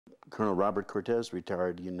Colonel Robert Cortez,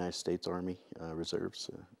 retired United States Army Reserves.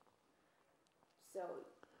 So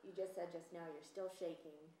you just said just now you're still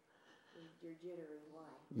shaking. You're jittery. Why?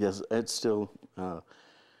 Yes, it's still a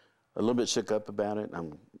little bit shook up about it.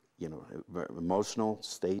 I'm, very emotional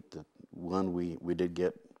state that one, we did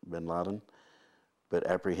get bin Laden, but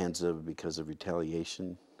apprehensive because of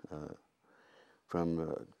retaliation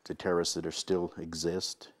from the terrorists that are still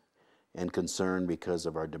exist, and concerned because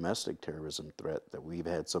of our domestic terrorism threat that we've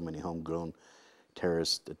had so many homegrown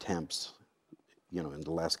terrorist attempts, in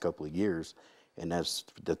the last couple of years, and that's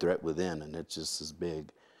the threat within, and it's just as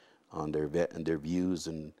big on their views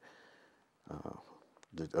and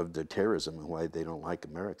of the terrorism and why they don't like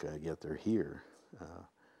America, yet they're here.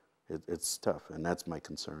 It's tough, and that's my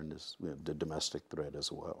concern is the domestic threat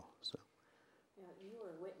as well. So. Now, you were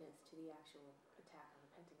a witness to the actual attack on the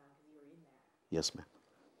Pentagon because you were in there. Yes, ma'am.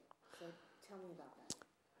 So tell me about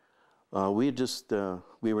that.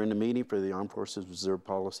 We were in a meeting for the Armed Forces Reserve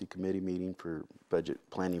Policy Committee meeting for budget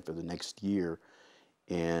planning for the next year,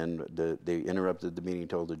 and they interrupted the meeting,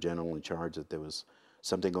 told the general in charge that there was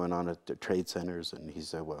something going on at the trade centers, and he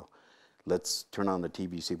said, well, let's turn on the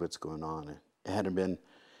TV, see what's going on. And it hadn't been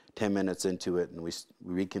 10 minutes into it, and we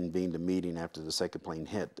reconvened the meeting after the second plane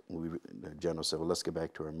hit. The general said, well, let's get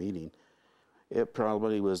back to our meeting. It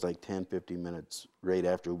probably was like 10, 15 minutes right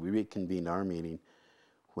after we reconvened our meeting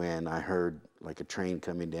when I heard like a train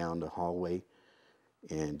coming down the hallway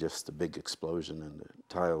and just a big explosion, and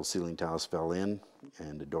the ceiling tiles fell in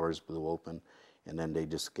and the doors blew open, and then they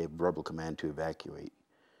just gave verbal command to evacuate.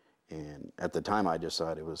 And at the time I just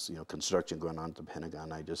thought it was construction going on at the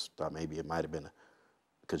Pentagon. I just thought maybe it might have been a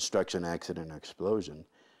construction accident or explosion.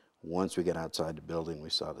 Once we got outside the building, we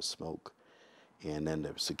saw the smoke. And then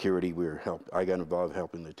the security, I got involved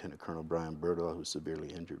helping Lieutenant Colonel Brian Birdwell, who was severely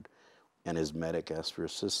injured, and his medic asked for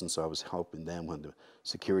assistance, so I was helping them when the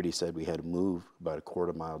security said we had to move about a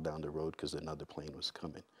quarter mile down the road because another plane was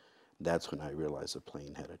coming. That's when I realized the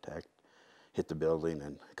plane had hit the building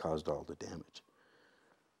and caused all the damage.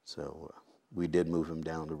 So we did move him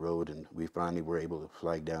down the road, and we finally were able to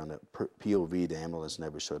flag down a POV. The ambulance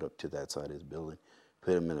never showed up to that side of his building.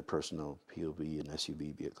 Put him in a personal POV, an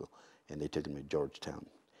SUV vehicle, and they took him to Georgetown.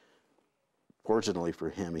 Fortunately for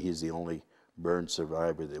him, he's the only burn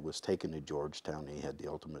survivor that was taken to Georgetown. He had the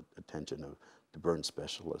ultimate attention of the burn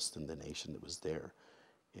specialist in the nation that was there.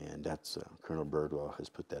 And that's, Colonel Birdwell has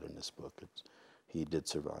put that in this book. He did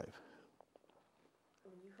survive.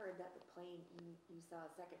 When you heard that the plane, you saw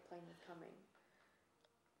a second plane was coming.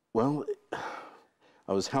 Well,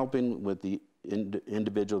 I was helping with the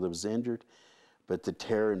individual that was injured, but the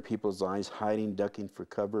terror in people's eyes, hiding, ducking for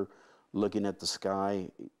cover, looking at the sky,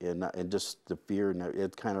 and just the fear, and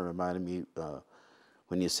it kind of reminded me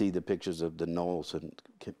when you see the pictures of the Knolls and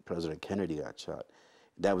President Kennedy got shot.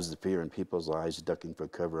 That was the fear in people's eyes, ducking for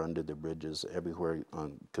cover under the bridges, everywhere,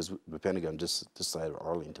 because the Pentagon just this side of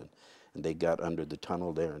Arlington, and they got under the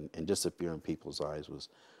tunnel there, and just the fear in people's eyes was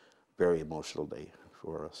a very emotional day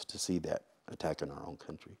for us to see that attack on our own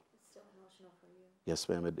country. It's still emotional for you? Yes,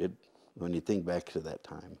 ma'am. When you think back to that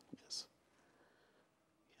time, yes.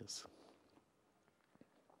 Yes.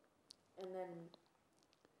 And then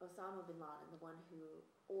Osama bin Laden, the one who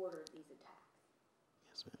ordered these attacks,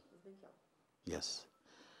 Yes, ma'am. has been killed. Yes.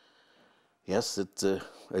 Yes, it's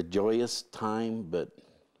a joyous time, but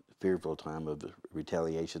a fearful time of the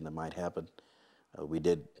retaliation that might happen. We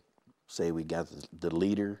did say we got the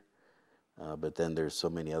leader, but then there's so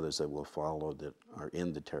many others that will follow that are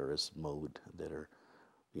in the terrorist mode that are,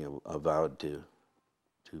 avowed to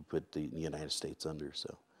put the United States under.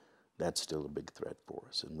 So that's still a big threat for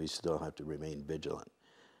us, and we still have to remain vigilant.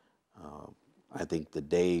 I think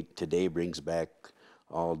today brings back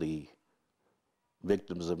all the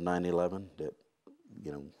victims of 9/11 that,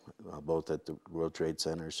 both at the World Trade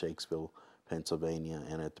Center, Shakesville, Pennsylvania,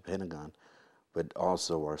 and at the Pentagon, but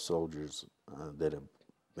also our soldiers that have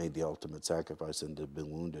made the ultimate sacrifice and have been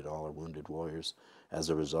wounded, all our wounded warriors, as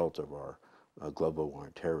a result of our global war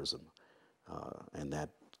on terrorism. And that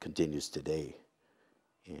continues today.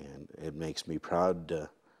 And it makes me proud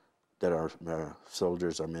that our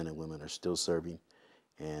soldiers, our men and women, are still serving,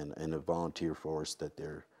 and in a volunteer force that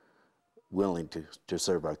they're willing to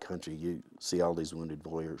serve our country. You see all these wounded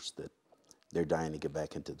warriors that they're dying to get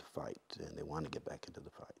back into the fight, and they want to get back into the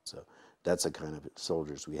fight. So that's the kind of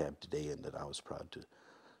soldiers we have today, and that I was proud to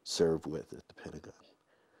serve with at the Pentagon.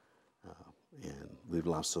 And we've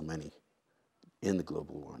lost so many in the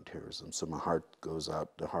global war on terrorism. So my heart goes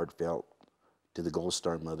out, the heartfelt, to the Gold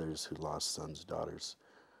Star mothers who lost sons, daughters,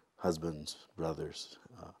 husbands, brothers,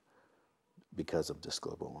 because of this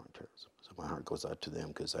global war on terrorism. So my heart goes out to them,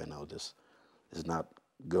 because I know this is not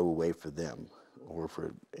go away for them or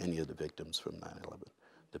for any of the victims from 9/11.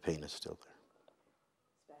 The pain is still there.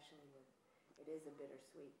 Especially when it is a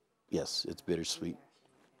bittersweet Yes, it's bittersweet reaction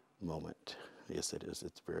right now. moment. Yes, it is.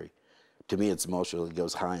 It's very, to me, it's emotional. It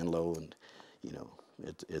goes high and low, and you know,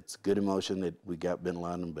 it's good emotion that we got Bin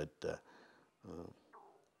Laden, but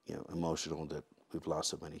you know, emotional that we've lost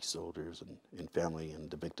so many soldiers and family and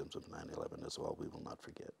the victims of 9/11 as well. We will not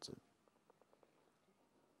forget. So.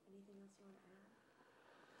 Anything else you want to add?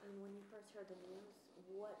 I mean, when you first heard the news,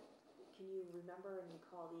 what can you remember and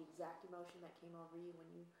recall the exact emotion that came over you when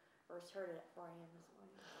you first heard it at 4 a.m. this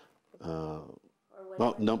morning?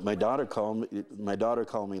 Well, no, my daughter called me. My daughter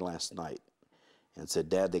called me last night and said,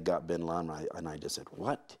 "Dad, they got Bin Laden." And I just said,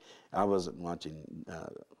 "What?" I wasn't watching.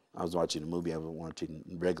 I was watching a movie. I wasn't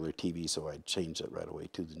watching regular TV, so I changed it right away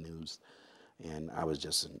to the news, and I was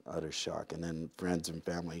just in utter shock. And then friends and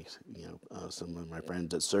family, you know, some of my friends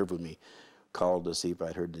that served with me, called to see if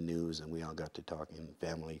I'd heard the news, and we all got to talking.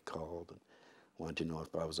 Family called and wanted to know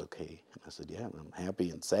if I was okay, and I said, "Yeah, I'm happy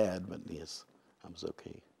and sad, but yes, I was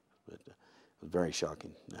okay." But it was very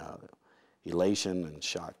shocking. Elation and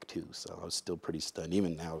shock too. So I was still pretty stunned.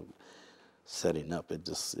 Even now, setting up,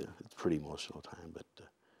 it's a pretty emotional time. But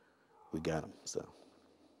we got him. So.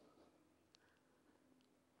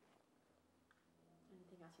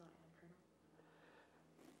 Anything else you want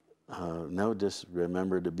to add, Colonel? No, just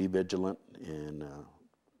remember to be vigilant and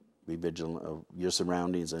be vigilant of your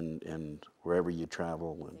surroundings and wherever you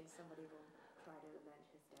travel. You And think somebody will try to avenge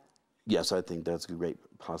his death? yes, I think that's a great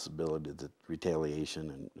possibility, that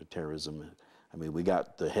retaliation and terrorism. I mean, we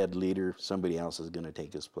got the head leader. Somebody else is going to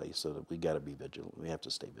take his place, so that we got to be vigilant. We have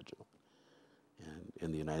to stay vigilant, and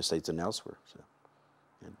in the United States and elsewhere. So,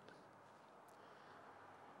 and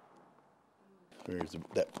there's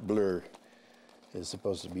that blur is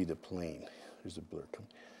supposed to be the plane. There's a blur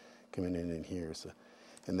coming in here. So,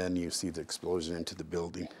 and then you see the explosion into the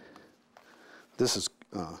building. This is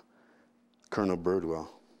Colonel Birdwell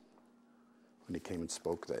when he came and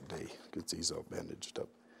spoke that day, because he's all bandaged up.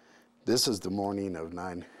 This is the morning of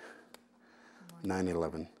 9/11.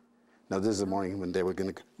 Now this is the morning when they were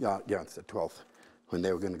going to, yeah, it's the 12th, when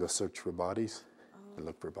they were going to go search for bodies and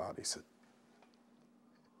look for bodies.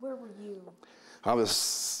 Where were you? I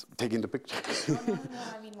was taking the picture. No,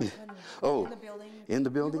 I mean, like, Oh, in the building. in the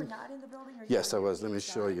building? You were not in the building? Or Yes, I you were was. Let me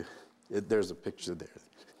show inside? you. There's a picture there.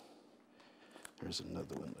 There's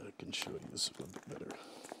another one that I can show you. This is a little bit better.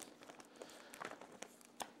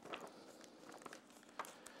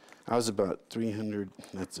 I was about 300,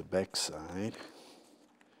 that's the back side.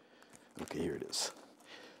 Okay, here it is.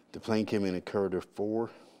 The plane came in at corridor 4,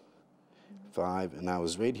 5, and I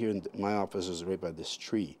was right here, my office was right by this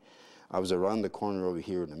tree. I was around the corner over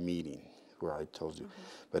here in a meeting where I told you.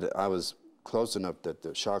 But I was close enough that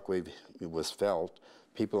the shock wave was felt.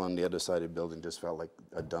 People on the other side of the building just felt like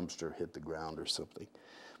a dumpster hit the ground or something.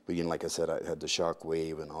 But you know, like I said, I had the shock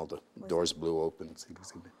wave and all the doors blew open.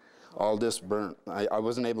 All this burnt. I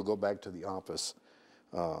wasn't able to go back to the office.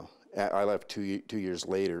 I left two years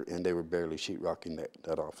later, and they were barely sheetrocking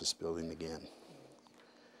that office building again.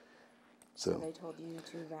 So they told you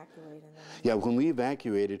to evacuate, and then. Yeah, when we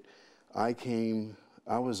evacuated, I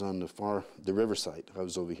was on the riverside. I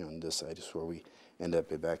was over here on this side. Is where we ended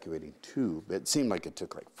up evacuating to. But it seemed like it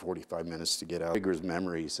took like 45 minutes to get out. Trigger's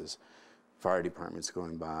memories is fire departments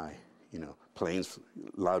going by, you know, planes,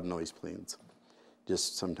 loud noise planes.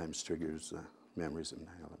 Just sometimes triggers memories of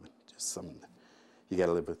 9/11. Just something that you got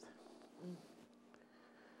to live with.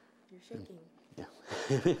 You're shaking. Yeah,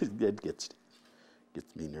 it gets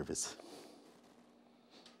me nervous.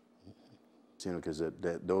 You know, because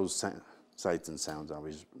those sights and sounds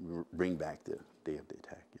always bring back the day of the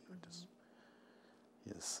attack. You know, just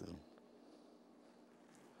yes.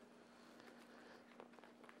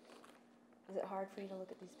 Is it hard for you to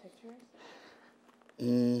look at these pictures?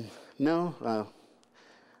 No.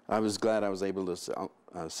 I was glad I was able to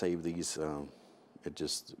save these. It's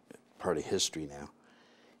just part of history now,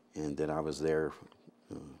 and that I was there.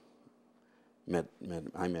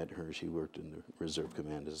 I met her. She worked in the Reserve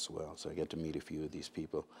Command as well, so I got to meet a few of these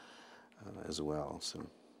people as well. So.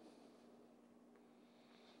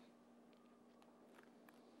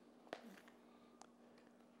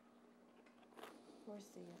 Where's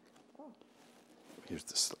the? Oh. Here's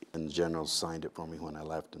the slate. And the generals signed it for me when I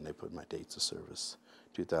left, and they put my dates of service,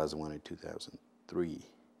 2001 and 2003.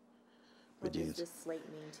 What does this slate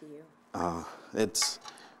mean to you? It's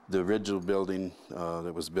the original building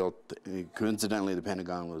that was built. Coincidentally, the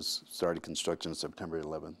Pentagon started construction September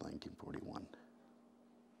 11th, 1941.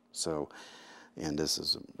 So, and this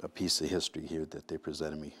is a piece of history here that they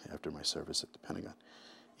presented me after my service at the Pentagon,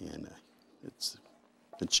 and it's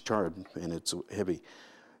It's charred and it's heavy.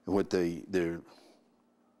 And what the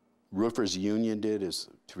roofers union did is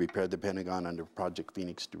to repair the Pentagon under Project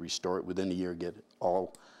Phoenix, to restore it within a year, get it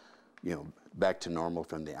all, back to normal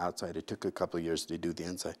from the outside. It took a couple of years to do the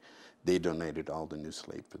inside. They donated all the new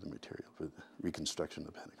slate for the material, for the reconstruction of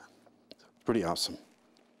the Pentagon. So, pretty awesome.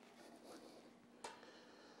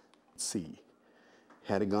 Let's see.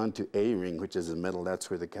 Had it gone to A-Ring, which is in the middle, that's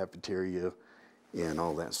where the cafeteria and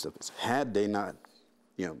all that stuff is. Had they not,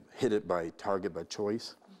 hit it by target by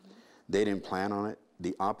choice, they didn't plan on it.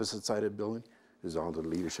 The opposite side of the building is all the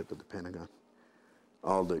leadership of the Pentagon.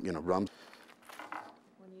 All the, rums.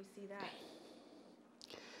 When you see that?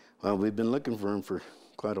 Well, we've been looking for him for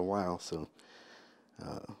quite a while, so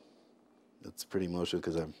it's pretty emotional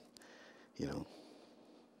because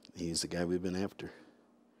he's the guy we've been after.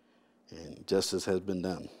 And justice has been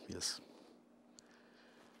done, yes.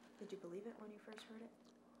 Did you believe it when you first heard it?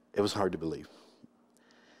 It was hard to believe.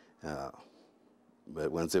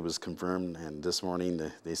 But once it was confirmed, and this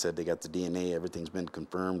morning they said they got the DNA, everything's been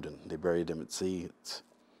confirmed, and they buried him at sea. It's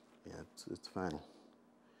final.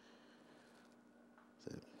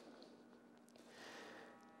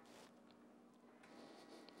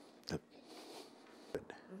 So,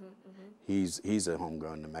 he's a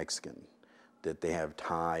homegrown New Mexican that they have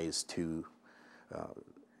ties to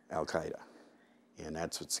Al Qaeda, and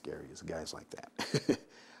that's what's scary is guys like that.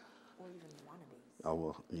 Or even wannabes. Oh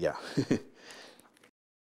well, yeah.